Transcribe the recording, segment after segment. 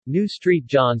New St.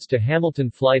 John's to Hamilton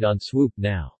flight on Swoop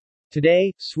now.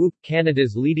 Today, Swoop,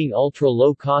 Canada's leading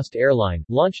ultra-low-cost airline,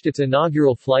 launched its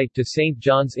inaugural flight to St.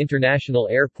 John's International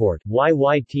Airport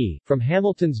 (YYT) from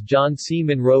Hamilton's John C.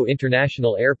 Munro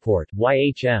International Airport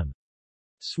 (YHM).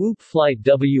 Swoop Flight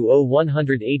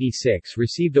WO-186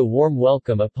 received a warm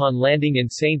welcome upon landing in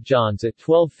St. John's at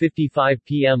 12:55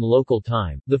 p.m. local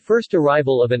time, the first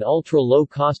arrival of an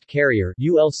ultra-low-cost carrier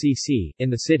 (ULCC) in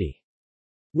the city.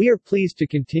 We are pleased to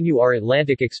continue our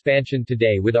Atlantic expansion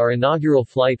today with our inaugural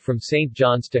flight from St.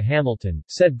 John's to Hamilton,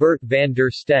 said Bert van der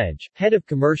Stege, head of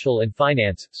commercial and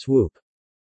finance, Swoop.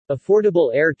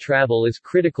 Affordable air travel is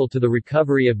critical to the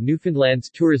recovery of Newfoundland's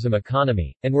tourism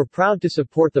economy, and we're proud to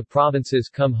support the province's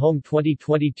Come Home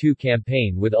 2022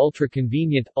 campaign with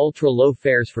ultra-convenient, ultra-low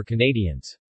fares for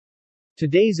Canadians.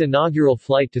 Today's inaugural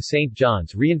flight to St.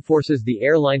 John's reinforces the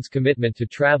airline's commitment to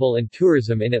travel and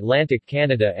tourism in Atlantic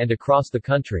Canada and across the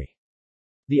country.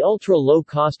 The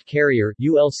ultra-low-cost carrier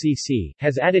ULCC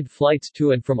has added flights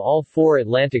to and from all 4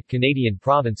 Atlantic Canadian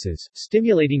provinces,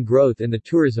 stimulating growth in the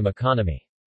tourism economy.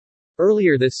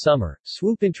 Earlier this summer,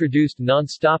 Swoop introduced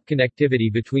non-stop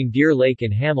connectivity between Deer Lake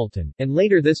and Hamilton, and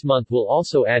later this month will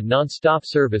also add non-stop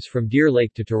service from Deer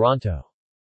Lake to Toronto.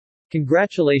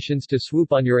 Congratulations to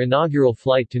Swoop on your inaugural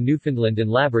flight to Newfoundland and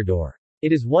Labrador.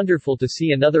 It is wonderful to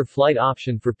see another flight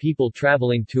option for people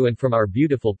traveling to and from our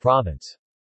beautiful province.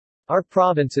 Our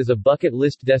province is a bucket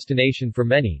list destination for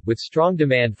many, with strong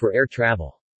demand for air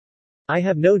travel. I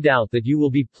have no doubt that you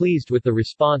will be pleased with the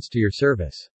response to your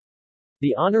service.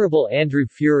 The Honorable Andrew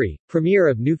Furey, Premier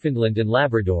of Newfoundland and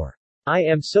Labrador. I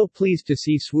am so pleased to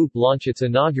see Swoop launch its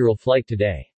inaugural flight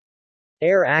today.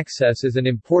 Air access is an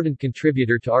important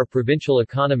contributor to our provincial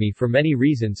economy for many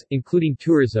reasons, including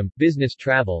tourism, business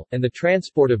travel, and the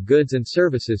transport of goods and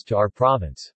services to our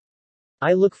province.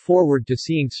 I look forward to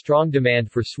seeing strong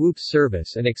demand for Swoop's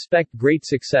service and expect great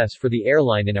success for the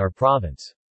airline in our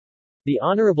province. The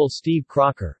Honorable Steve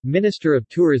Crocker, Minister of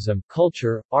Tourism,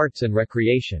 Culture, Arts and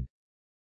Recreation.